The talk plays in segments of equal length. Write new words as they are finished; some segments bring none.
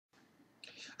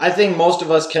I think most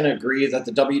of us can agree that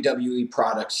the WWE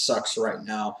product sucks right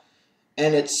now.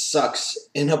 And it sucks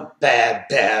in a bad,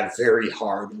 very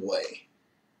hard way.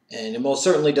 And it most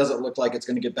certainly doesn't look like it's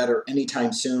going to get better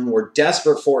anytime soon. We're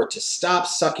desperate for it to stop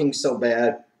sucking so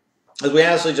bad. As we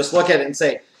honestly just look at it and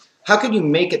say, how could you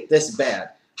make it this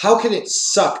bad? How could it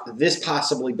suck this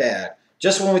possibly bad?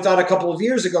 Just when we thought a couple of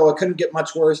years ago it couldn't get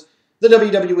much worse, the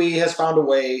WWE has found a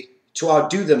way to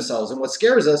outdo themselves. And what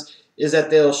scares us is that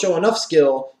they'll show enough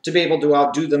skill to be able to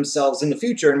outdo themselves in the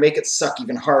future and make it suck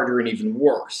even harder and even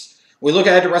worse. We look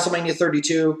ahead to WrestleMania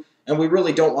 32, and we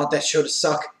really don't want that show to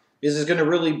suck because it's going to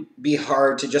really be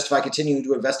hard to justify continuing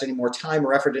to invest any more time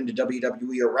or effort into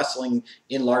WWE or wrestling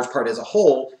in large part as a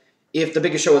whole if the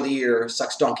biggest show of the year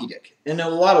sucks donkey dick. And in a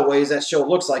lot of ways, that show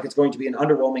looks like it's going to be an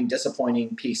underwhelming,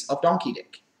 disappointing piece of donkey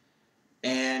dick.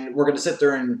 And we're going to sit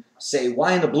there and say,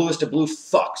 why in the bluest of blue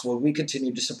fucks will we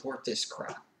continue to support this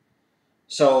crap?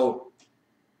 So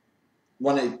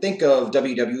when I think of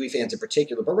WWE fans in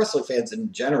particular, but wrestling fans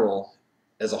in general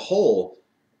as a whole,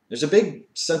 there's a big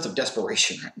sense of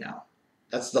desperation right now.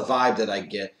 That's the vibe that I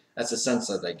get. That's the sense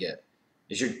that I get.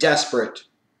 Is you're desperate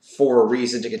for a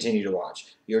reason to continue to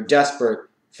watch. You're desperate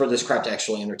for this crap to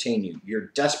actually entertain you.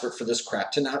 You're desperate for this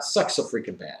crap to not suck so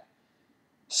freaking bad.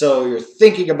 So you're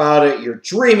thinking about it, you're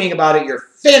dreaming about it, you're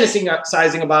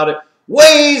fantasizing about it,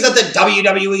 ways that the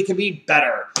WWE could be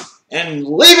better. And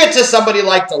leave it to somebody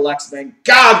like Dalyxman.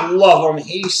 God love him.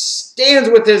 He stands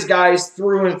with his guys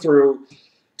through and through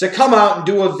to come out and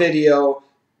do a video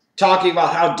talking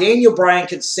about how Daniel Bryan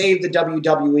could save the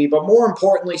WWE, but more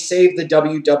importantly, save the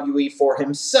WWE for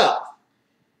himself.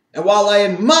 And while I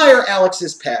admire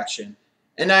Alex's passion,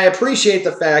 and I appreciate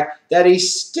the fact that he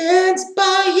stands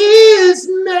by his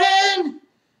men,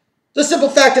 the simple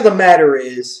fact of the matter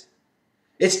is,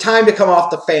 it's time to come off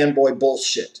the fanboy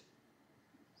bullshit.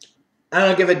 I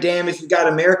don't give a damn if you've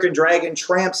got American Dragon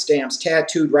tramp stamps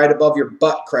tattooed right above your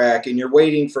butt crack and you're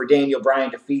waiting for Daniel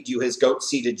Bryan to feed you his goat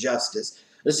seed of justice.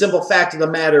 The simple fact of the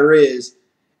matter is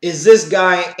this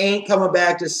guy ain't coming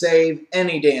back to save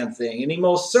any damn thing. And he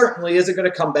most certainly isn't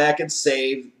going to come back and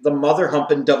save the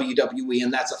mother-humping WWE,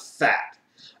 and that's a fact.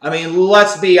 I mean,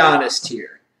 let's be honest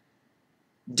here.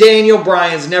 Daniel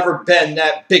Bryan's never been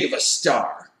that big of a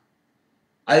star.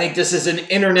 I think this is an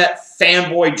internet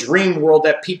fanboy dream world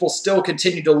that people still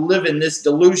continue to live in this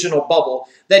delusional bubble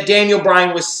that Daniel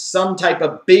Bryan was some type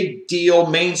of big deal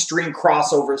mainstream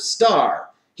crossover star.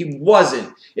 He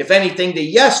wasn't. If anything, the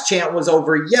yes chant was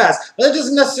over yes, but that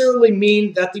doesn't necessarily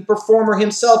mean that the performer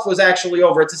himself was actually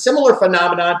over. It's a similar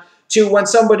phenomenon to when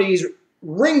somebody's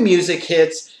ring music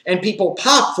hits and people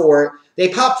pop for it. They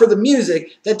pop for the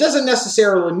music. That doesn't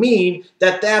necessarily mean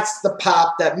that that's the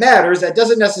pop that matters. That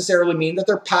doesn't necessarily mean that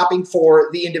they're popping for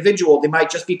the individual. They might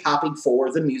just be popping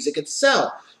for the music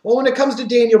itself. Well, when it comes to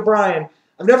Daniel Bryan,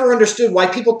 I've never understood why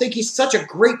people think he's such a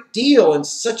great deal and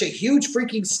such a huge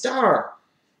freaking star.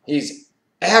 He's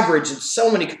average in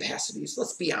so many capacities.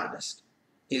 Let's be honest.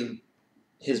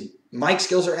 His mic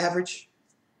skills are average.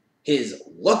 His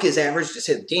look is average, to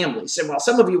say the damn least. And while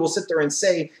some of you will sit there and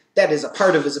say that is a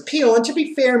part of his appeal, and to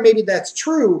be fair, maybe that's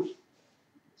true,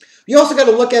 you also got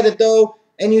to look at it, though,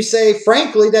 and you say,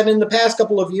 frankly, that in the past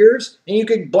couple of years, and you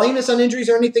could blame this on injuries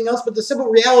or anything else, but the simple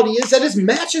reality is that his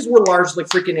matches were largely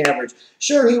freaking average.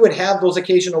 Sure, he would have those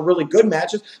occasional really good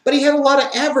matches, but he had a lot of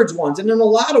average ones, and in a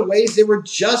lot of ways, they were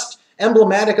just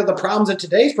emblematic of the problems of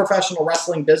today's professional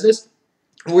wrestling business.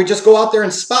 We just go out there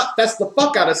and spot fest the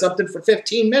fuck out of something for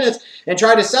 15 minutes and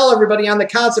try to sell everybody on the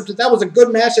concept that that was a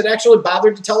good match that actually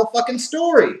bothered to tell a fucking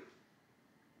story.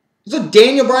 That's what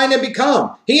Daniel Bryan had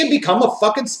become. He had become a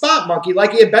fucking spot monkey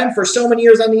like he had been for so many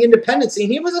years on the independent scene.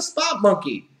 He was a spot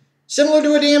monkey. Similar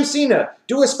to a damn Cena.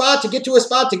 Do a spot to get to a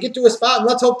spot to get to a spot, and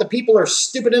let's hope the people are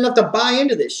stupid enough to buy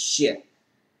into this shit.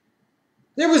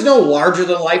 There was no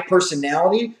larger-than-life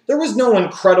personality. There was no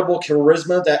incredible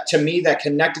charisma that, to me, that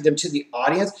connected him to the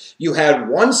audience. You had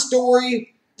one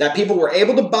story that people were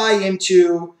able to buy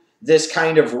into, this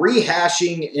kind of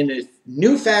rehashing in a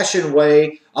new fashion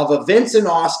way of a Vince and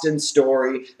Austin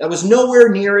story that was nowhere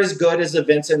near as good as the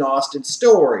Vince and Austin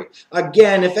story.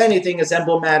 Again, if anything, is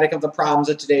emblematic of the problems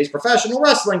of today's professional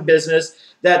wrestling business,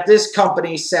 that this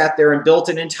company sat there and built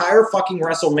an entire fucking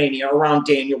WrestleMania around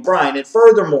Daniel Bryan. And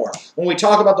furthermore, when we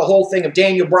talk about the whole thing of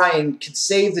Daniel Bryan could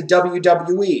save the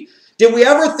WWE, did we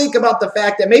ever think about the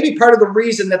fact that maybe part of the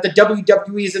reason that the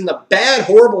WWE is in the bad,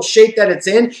 horrible shape that it's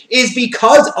in is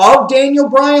because of Daniel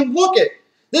Bryan? Look it.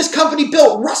 This company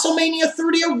built WrestleMania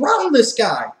 30 around this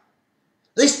guy.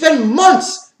 They spent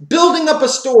months building up a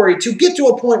story to get to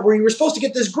a point where you were supposed to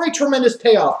get this great, tremendous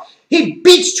payoff. He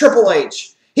beats Triple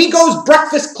H. He goes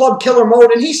Breakfast Club killer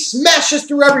mode, and he smashes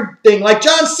through everything. Like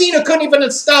John Cena couldn't even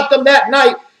have stopped him that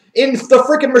night in the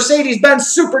freaking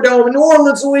Mercedes-Benz Superdome in New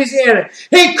Orleans, Louisiana.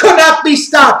 He could not be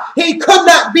stopped. He could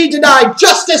not be denied.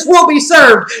 Justice will be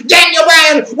served. Daniel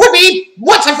Bryan would be,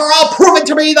 once and for all, proven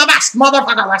to be the best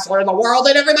motherfucking wrestler in the world,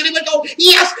 and everybody would go,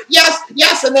 yes, yes,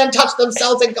 yes, and then touch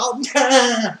themselves and go,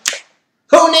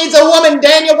 who needs a woman?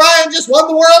 Daniel Bryan just won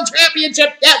the World Championship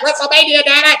at WrestleMania,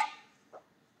 damn it.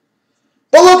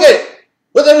 But look at it.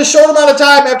 Within a short amount of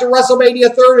time after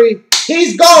WrestleMania 30,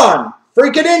 he's gone.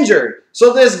 Freaking injured.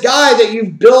 So this guy that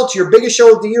you've built your biggest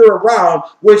show of the year around,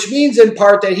 which means in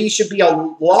part that he should be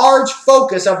a large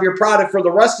focus of your product for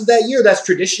the rest of that year. That's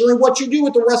traditionally what you do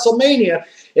with the WrestleMania.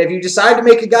 If you decide to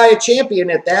make a guy a champion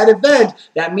at that event,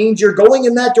 that means you're going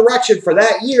in that direction for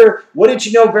that year. What did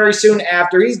you know very soon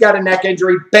after? He's got a neck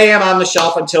injury, bam, on the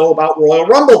shelf until about Royal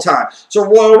Rumble time. So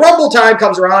Royal Rumble time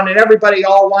comes around and everybody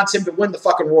all wants him to win the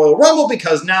fucking Royal Rumble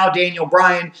because now Daniel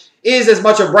Bryan is as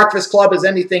much a Breakfast Club as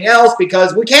anything else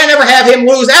because we can't ever have him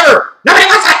lose ever. Nobody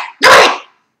wants it. Nobody.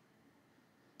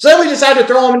 So then we decided to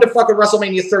throw him into fucking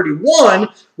WrestleMania 31.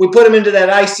 We put him into that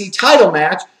IC title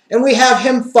match and we have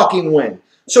him fucking win.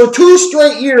 So 2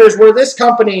 straight years where this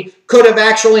company could have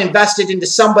actually invested into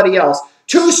somebody else.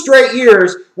 2 straight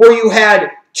years where you had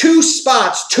 2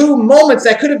 spots, 2 moments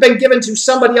that could have been given to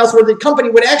somebody else where the company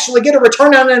would actually get a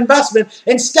return on an investment.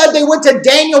 Instead, they went to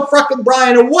Daniel fucking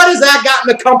Bryan. And what has that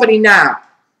gotten the company now?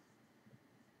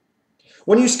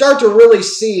 When you start to really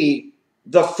see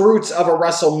the fruits of a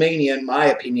WrestleMania, in my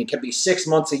opinion, can be 6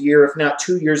 months, a year, if not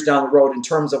 2 years down the road in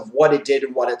terms of what it did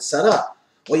and what it set up.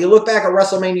 Well, you look back at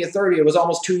WrestleMania 30, it was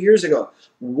almost 2 years ago.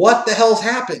 What the hell's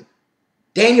happened?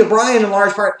 Daniel Bryan, in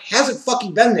large part, hasn't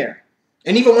fucking been there.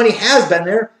 And even when he has been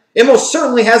there, it most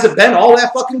certainly hasn't been all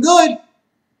that fucking good.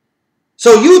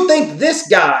 So you think this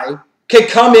guy could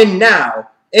come in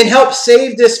now and help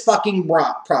save this fucking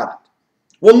product?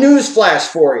 Well, newsflash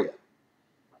for you.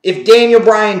 If Daniel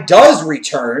Bryan does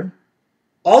return,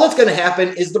 all that's going to happen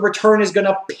is the return is going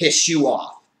to piss you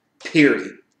off.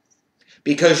 Period.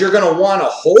 Because you're going to want a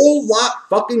whole lot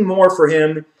fucking more for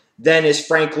him than is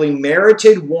frankly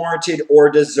merited, warranted, or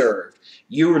deserved.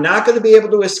 You are not going to be able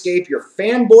to escape your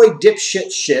fanboy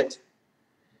dipshit shit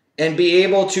and be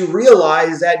able to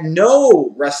realize that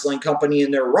no wrestling company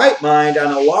in their right mind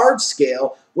on a large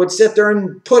scale would sit there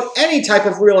and put any type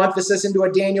of real emphasis into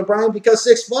a Daniel Bryan because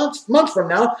 6 months from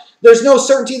now, there's no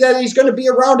certainty that he's going to be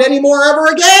around anymore ever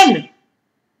again.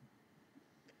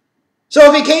 So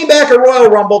if he came back at Royal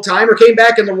Rumble time or came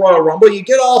back in the Royal Rumble, you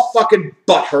get all fucking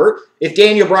butthurt if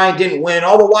Daniel Bryan didn't win,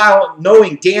 all the while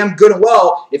knowing damn good and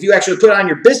well if you actually put on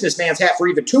your businessman's hat for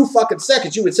even 2 fucking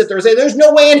seconds, you would sit there and say, there's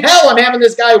no way in hell I'm having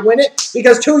this guy win it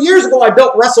because 2 years ago I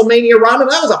built WrestleMania around him.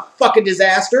 That was a fucking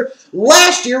disaster.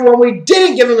 Last year when we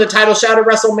didn't give him the title shot at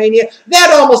WrestleMania,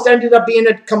 that almost ended up being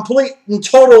a complete and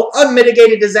total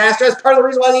unmitigated disaster. That's part of the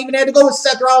reason why they even had to go with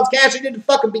Seth Rollins cashing in to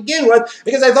fucking begin with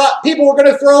because I thought people were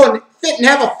going to throw and fit and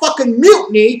have a fucking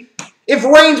mutiny if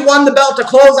Reigns won the belt to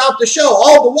close out the show.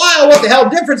 All the while, what the hell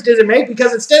difference does it make?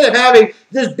 Because instead of having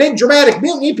this big dramatic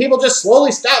mutiny, people just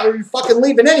slowly stop and fucking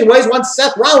leaving anyways once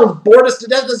Seth Rollins bored us to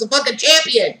death as a fucking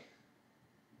champion.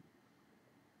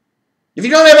 If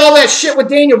you don't have all that shit with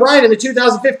Daniel Bryan in the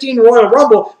 2015 Royal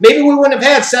Rumble, maybe we wouldn't have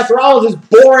had Seth Rollins'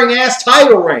 boring-ass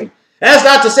title reign. That's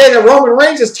not to say that Roman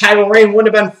Reigns' title reign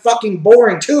wouldn't have been fucking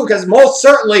boring too, because most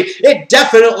certainly it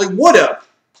definitely would have.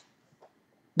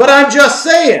 But I'm just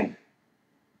saying,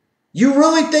 you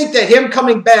really think that him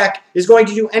coming back is going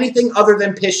to do anything other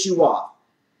than piss you off?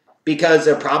 Because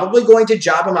they're probably going to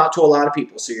job him out to a lot of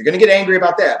people. So you're going to get angry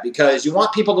about that because you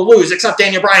want people to lose, except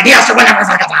Daniel Bryan. He has to win every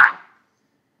fucking time.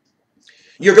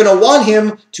 You're going to want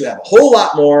him to have a whole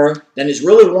lot more than is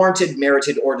really warranted,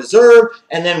 merited, or deserved.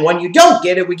 And then when you don't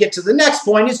get it, we get to the next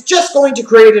point. It's just going to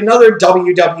create another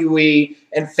WWE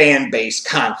and fan base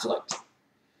conflict.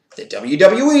 The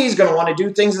WWE is going to want to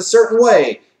do things a certain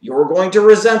way. You're going to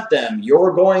resent them.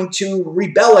 You're going to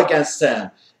rebel against them.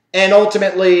 And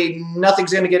ultimately,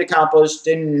 nothing's going to get accomplished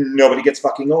and nobody gets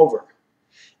fucking over.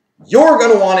 You're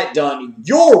going to want it done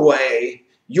your way.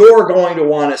 You're going to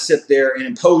want to sit there and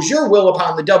impose your will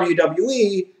upon the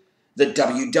WWE. The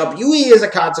WWE, as a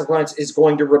consequence, is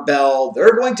going to rebel.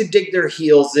 They're going to dig their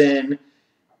heels in.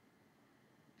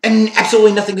 And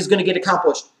absolutely nothing is going to get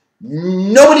accomplished.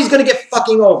 Nobody's going to get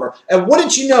fucking over. And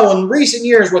wouldn't you know, in recent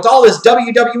years, with all this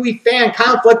WWE fan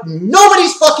conflict,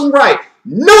 nobody's fucking right.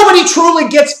 Nobody truly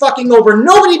gets fucking over.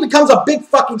 Nobody becomes a big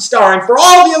fucking star. And for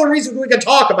all the other reasons we can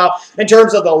talk about in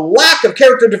terms of the lack of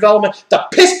character development, the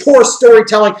piss-poor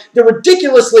storytelling, the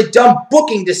ridiculously dumb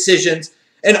booking decisions,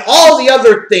 and all the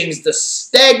other things, the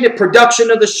stagnant production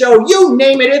of the show, you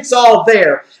name it, it's all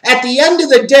there. At the end of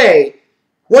the day,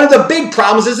 one of the big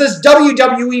problems is this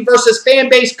WWE versus fan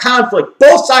base conflict.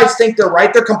 Both sides think they're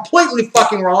right. They're completely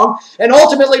fucking wrong. And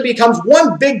ultimately becomes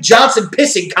one big Johnson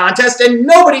pissing contest and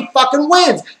nobody fucking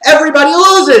wins. Everybody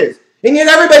loses. And yet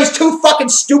everybody's too fucking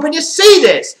stupid to see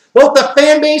this. Both the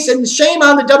fan base and shame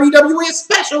on the WWE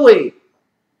especially.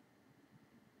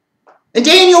 And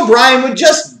Daniel Bryan would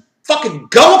just fucking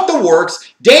gum up the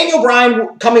works. Daniel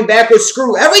Bryan coming back would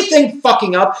screw everything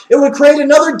fucking up. It would create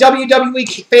another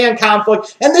WWE fan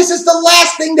conflict. And this is the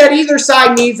last thing that either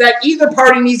side needs, that either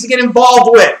party needs to get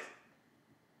involved with.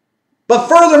 But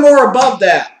furthermore, above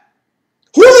that,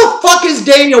 who the fuck is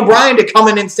Daniel Bryan to come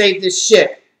in and save this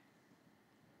shit?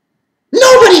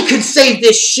 Nobody could save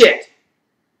this shit.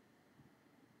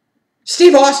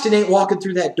 Steve Austin ain't walking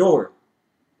through that door.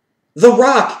 The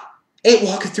Rock ain't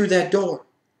walking through that door.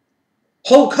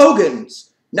 Hulk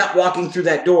Hogan's not walking through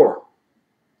that door.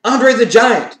 Andre the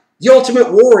Giant, the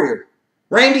Ultimate Warrior,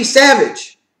 Randy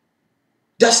Savage,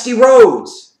 Dusty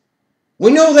Rhodes. We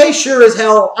know they sure as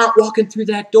hell aren't walking through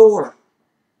that door.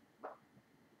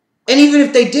 And even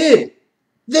if they did,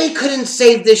 they couldn't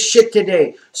save this shit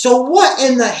today. So what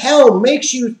in the hell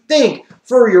makes you think,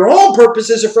 for your own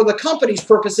purposes or for the company's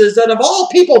purposes, that of all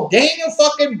people, Daniel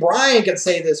fucking Bryan can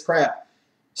save this crap?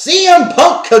 CM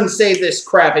Punk couldn't save this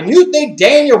crap, and you think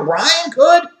Daniel Bryan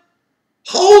could?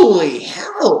 Holy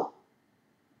hell.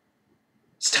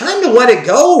 It's time to let it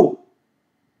go.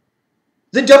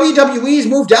 The WWE's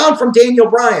moved on from Daniel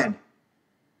Bryan.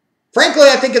 Frankly,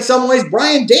 I think in some ways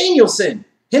Bryan Danielson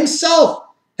himself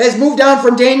has moved on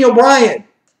from Daniel Bryan.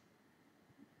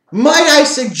 Might I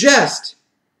suggest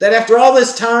that after all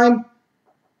this time,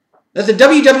 that the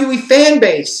WWE fan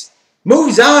base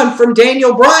moves on from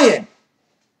Daniel Bryan?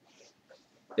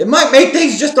 It might make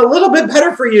things just a little bit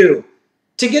better for you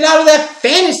to get out of that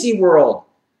fantasy world.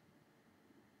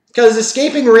 Because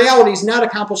escaping reality is not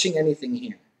accomplishing anything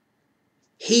here.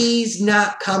 He's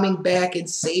not coming back and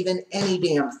saving any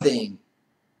damn thing.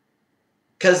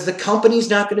 Because the company's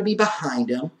not going to be behind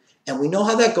him. And we know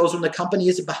how that goes when the company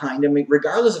isn't behind him,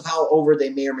 regardless of how over they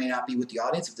may or may not be with the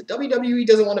audience. If the WWE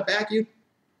doesn't want to back you,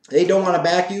 they don't want to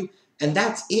back you. And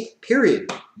that's it,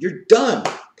 period. You're done.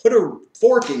 Put a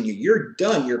fork in you. You're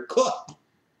done. You're cooked.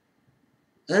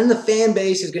 And then the fan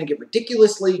base is going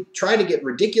to try to get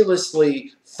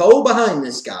ridiculously faux behind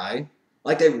this guy,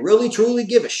 like they really truly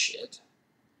give a shit.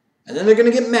 And then they're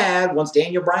going to get mad once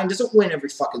Daniel Bryan doesn't win every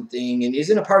fucking thing, and he's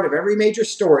in a part of every major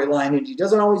storyline, and he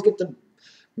doesn't always get the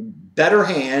better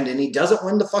hand, and he doesn't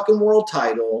win the fucking world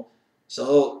title.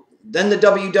 So then the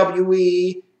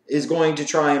WWE is going to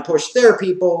try and push their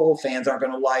people. Fans aren't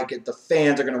going to like it. The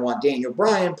fans are going to want Daniel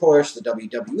Bryan pushed. The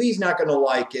WWE's not going to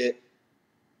like it.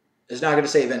 It's not going to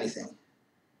save anything.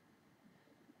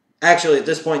 Actually, at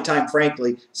this point in time,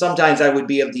 frankly, sometimes I would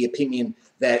be of the opinion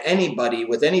that anybody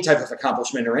with any type of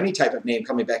accomplishment or any type of name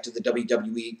coming back to the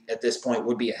WWE at this point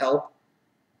would be a help.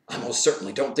 I most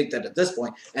certainly don't think that at this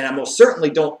point, and I most certainly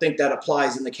don't think that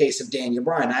applies in the case of Daniel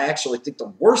Bryan. I actually think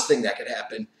the worst thing that could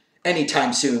happen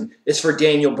anytime soon is for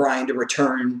Daniel Bryan to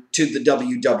return to the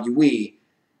WWE,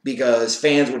 because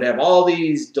fans would have all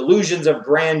these delusions of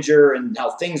grandeur and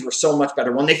how things were so much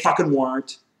better when they fucking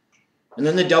weren't. And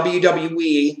then the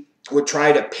WWE would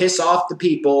try to piss off the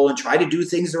people and try to do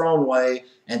things their own way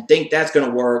and think that's going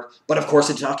to work. But of course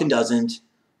it fucking doesn't.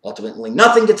 Ultimately,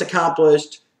 nothing gets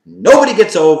accomplished. Nobody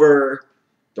gets over.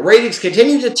 The ratings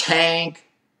continue to tank.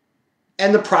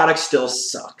 And the product still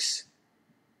sucks.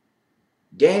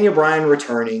 Daniel Bryan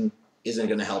returning isn't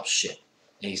going to help shit.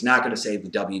 And he's not going to save the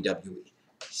WWE.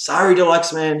 Sorry,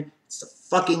 Dalyxman. It's the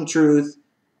fucking truth.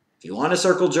 If you want to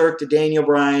circle jerk to Daniel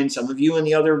Bryan, some of you and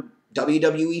the other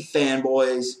WWE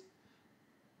fanboys,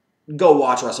 go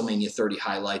watch WrestleMania 30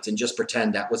 highlights and just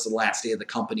pretend that was the last day of the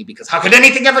company, because how could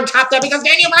anything ever top that? Because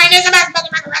Daniel Bryan is the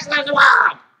best wrestler in the world!